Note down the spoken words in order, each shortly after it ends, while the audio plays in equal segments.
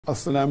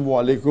Assalamu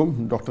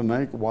alaikum, Dr.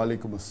 Naik. Wa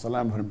alaikum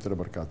assalam wa rahmatullahi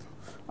wa barakatuh.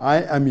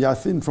 I am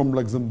Yasin from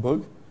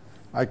Luxembourg.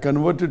 I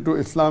converted to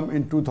Islam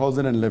in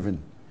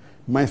 2011.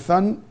 My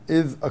son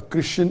is a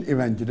Christian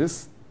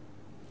evangelist.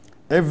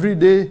 Every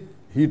day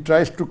he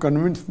tries to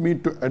convince me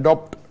to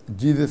adopt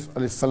Jesus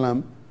alayhi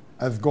salam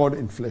as God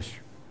in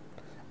flesh.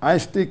 I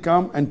stay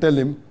calm and tell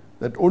him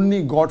that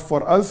only God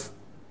for us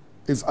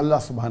is Allah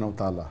subhanahu wa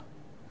ta'ala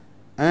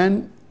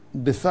and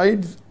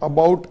decides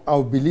about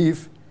our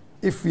belief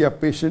if we are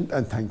patient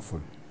and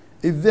thankful.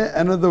 Is there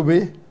another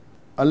way?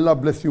 Allah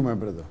bless you, my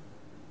brother.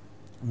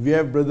 We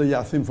have brother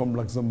Yasin from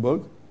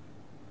Luxembourg,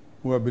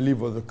 who I believe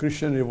was a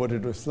Christian,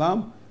 reverted to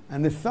Islam,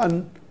 and his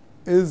son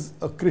is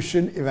a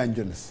Christian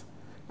evangelist.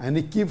 And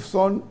he keeps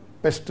on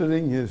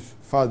pestering his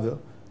father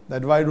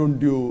that why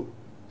don't you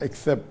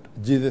accept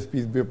Jesus,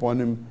 peace be upon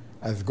him,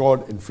 as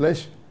God in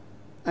flesh?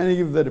 And he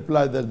gives the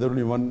reply that there is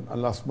only one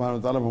Allah subhanahu wa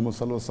ta'ala, Muhammad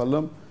sallallahu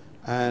alaihi wasallam,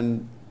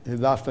 and his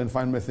last and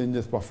final messenger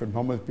is Prophet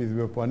Muhammad, peace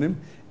be upon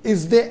him.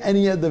 Is there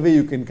any other way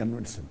you can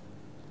convince him?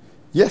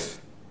 Yes.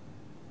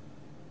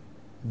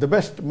 The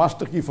best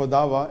master key for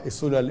dawah is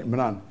Surah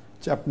Al-Imran,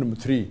 chapter number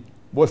 3,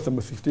 verse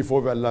number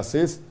 64, where Allah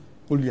says,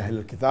 Qul ya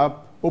ahlal kitab,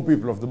 O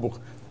people of the book,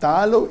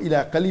 ta'alu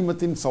ila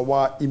kalimatin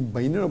sawa'im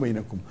baynana wa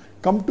baynakum.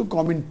 Come to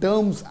common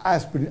terms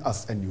as between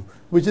us and you.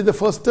 Which is the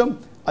first term?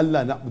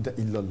 Allah na'budu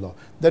illallah.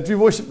 That we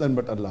worship none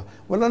but Allah.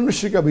 Wala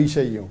nushrika bihi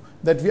shay'an.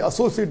 That we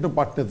associate no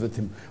partners with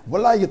him.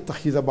 Wala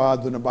yattakhiza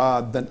ba'duna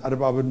ba'dan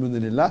arbaban min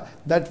dunillah.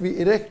 That we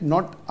erect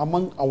not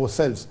among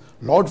ourselves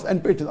lords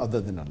and patrons other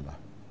than Allah.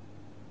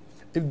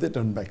 If they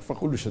turn back,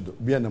 faqulu shadu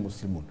biyana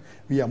muslimun.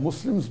 We are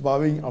Muslims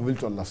bowing our will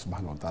to Allah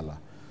subhanahu wa ta'ala.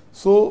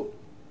 So,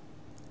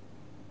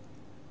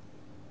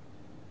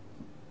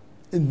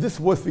 in this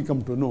verse we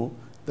come to know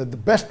that the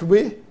best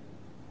way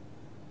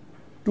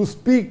to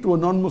speak to a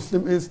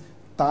non-Muslim is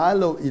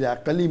ta'alaw ila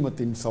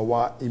kalimatin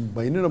sawa'im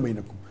baynana wa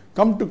baynakum.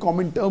 Come to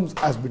common terms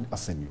as between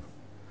us and you.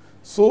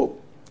 So,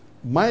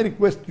 my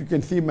request, you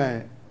can see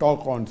my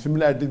talk on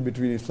similarities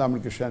between Islam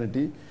and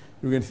Christianity.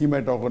 You can see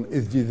my talk on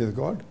Is Jesus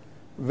God?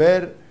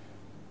 Where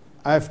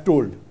I have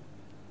told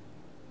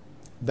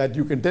that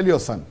you can tell your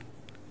son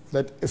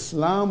that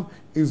Islam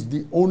is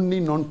the only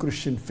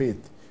non-Christian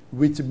faith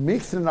which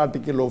makes an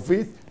article of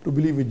faith to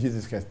believe in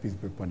Jesus Christ, peace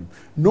be upon him.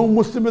 No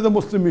Muslim is a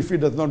Muslim if he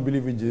does not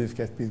believe in Jesus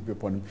Christ, peace be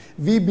upon him.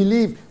 We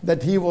believe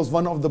that he was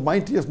one of the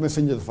mightiest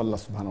messengers of Allah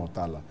subhanahu wa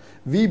ta'ala.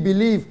 We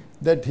believe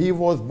that he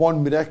was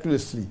born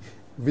miraculously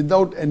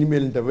without any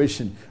male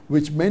intervention,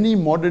 which many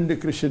modern day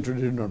Christians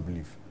today do not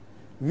believe.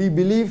 We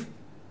believe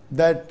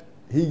that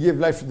he gave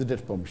life to the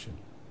dead permission.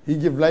 He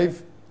gave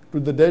life to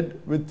the dead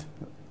with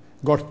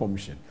God's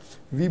permission.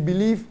 We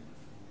believe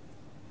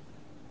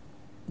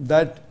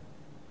that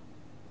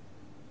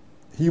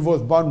he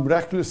was born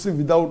miraculously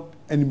without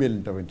any male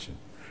intervention.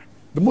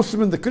 The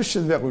Muslim and the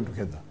Christians, we are going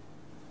together.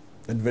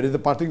 And where is the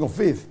parting of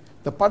faith?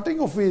 The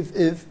parting of faith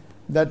is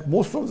that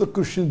most of the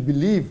Christians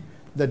believe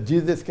that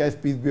Jesus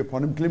Christ, peace be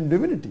upon him, claimed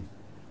divinity.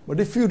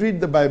 But if you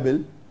read the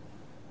Bible,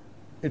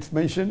 it's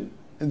mentioned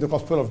in the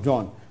Gospel of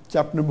John,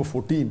 chapter number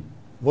 14,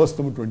 verse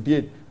number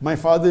 28, my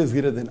Father is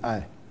greater than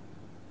I.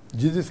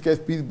 Jesus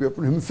Christ, peace be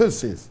upon him, himself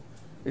says.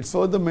 It's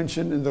further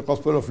mentioned in the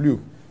Gospel of Luke,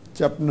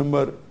 chapter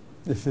number,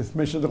 this is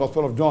mentioned in the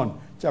Gospel of John,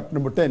 chapter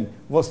number 10,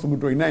 verse number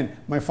 29,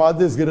 my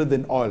Father is greater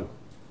than all.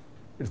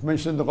 It's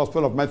mentioned in the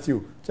Gospel of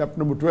Matthew, chapter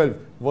number 12,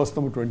 verse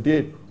number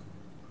 28.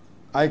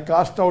 I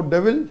cast out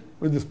devil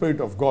with the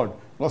Spirit of God.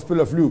 Gospel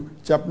of Luke,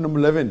 chapter number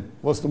 11,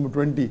 verse number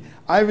 20.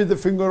 I with the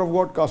finger of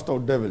God cast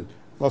out devil.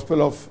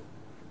 Gospel of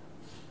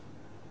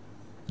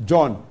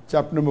John,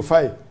 chapter number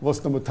 5,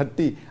 verse number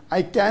 30.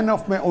 I can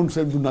of my own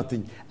self do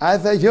nothing.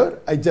 As I hear,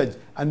 I judge,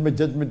 and my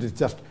judgment is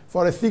just.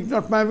 For I seek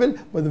not my will,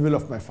 but the will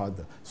of my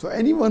Father. So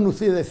anyone who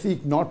says, I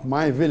seek not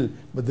my will,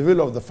 but the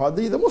will of the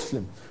Father, is a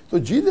Muslim. So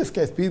Jesus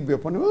Christ, peace be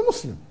upon him, was a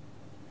Muslim.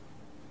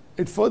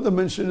 It's further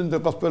mentioned in the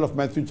Gospel of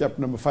Matthew,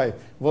 chapter number 5,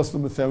 verse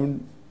number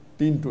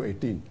 17 to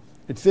 18.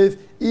 It says,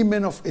 ye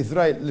men of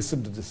Israel,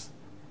 listen to this.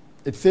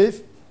 It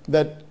says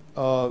that,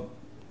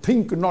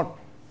 think not.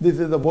 This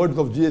is the words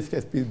of Jesus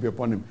Christ, peace be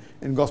upon him.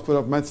 In Gospel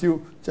of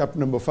Matthew, chapter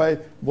number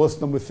 5,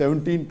 verse number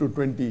 17 to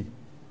 20.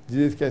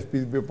 Jesus Christ,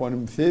 peace be upon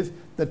him, says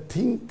that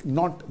think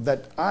not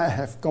that I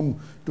have come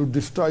to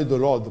destroy the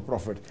law of the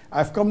prophet. I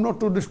have come not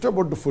to destroy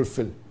but to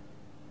fulfill.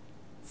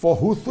 For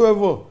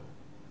whosoever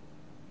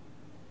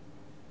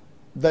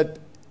that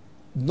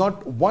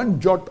not one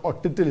jot or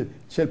tittle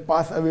shall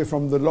pass away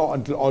from the law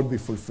until all be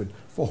fulfilled.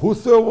 For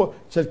whosoever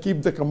shall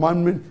keep the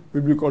commandment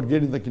will be called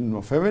great in the kingdom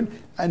of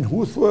heaven, and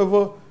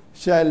whosoever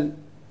shall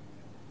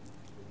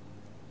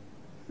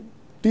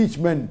teach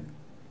men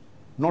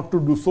not to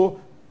do so,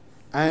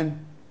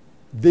 and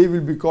they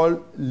will be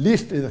called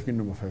least in the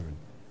kingdom of heaven.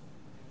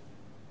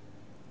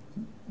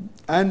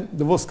 And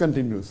the verse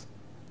continues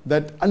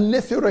that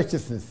unless your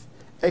righteousness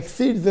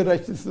exceeds the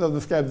righteousness of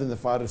the scribes and the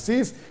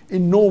Pharisees,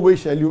 in no way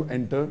shall you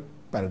enter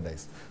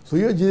paradise. So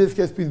here Jesus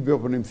Christ, peace be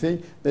upon him,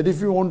 saying that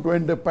if you want to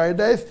enter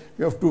paradise,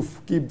 you have to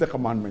keep the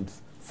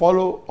commandments.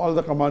 Follow all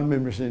the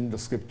commandments mentioned in the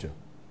scripture.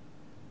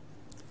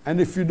 And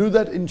if you do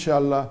that,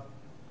 inshallah,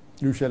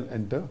 you shall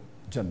enter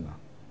Jannah.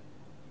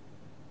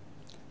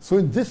 So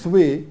in this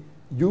way,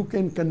 you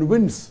can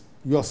convince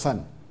your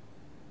son.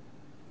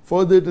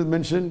 Further, it is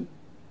mentioned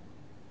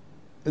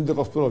in the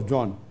Gospel of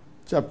John,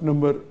 chapter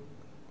number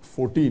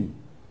 14,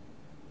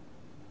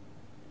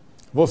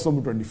 verse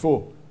number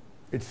 24.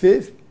 It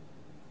says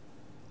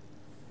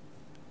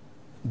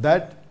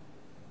that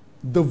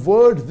the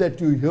words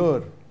that you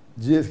hear,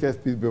 Jesus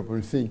Christ, peace be upon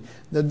him, saying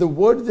that the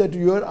words that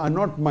you hear are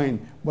not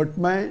mine, but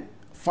my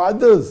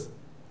Father's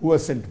who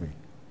has sent me.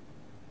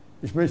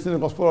 It's mentioned in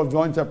the Gospel of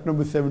John, chapter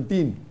number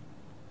 17,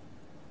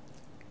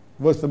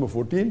 verse number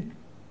 14,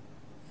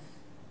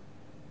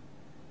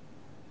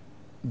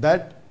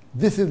 that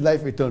this is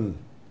life eternal.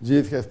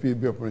 Jesus Christ, peace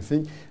be upon him,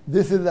 saying,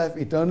 this is life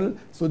eternal,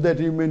 so that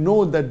you may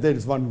know that there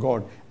is one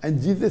God,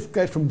 and Jesus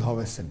Christ whom thou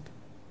hast sent.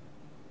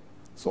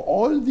 So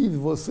all these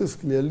verses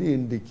clearly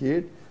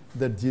indicate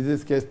that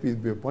Jesus Christ, peace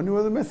be upon him,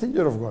 was a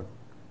messenger of God.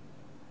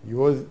 He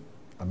was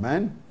a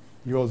man,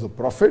 he was a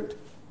prophet,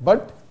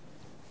 but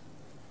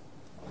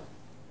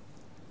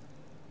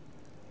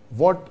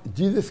what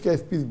Jesus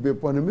Christ, peace be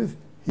upon him, is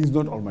he is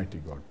not Almighty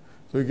God.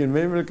 So you can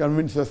very well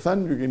convince your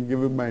son, you can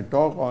give him my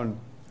talk on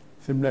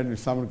similarity in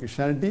Islam and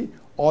Christianity,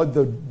 or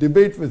the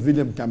debate with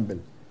William Campbell,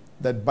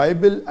 that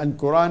Bible and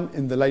Quran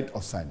in the light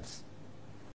of science.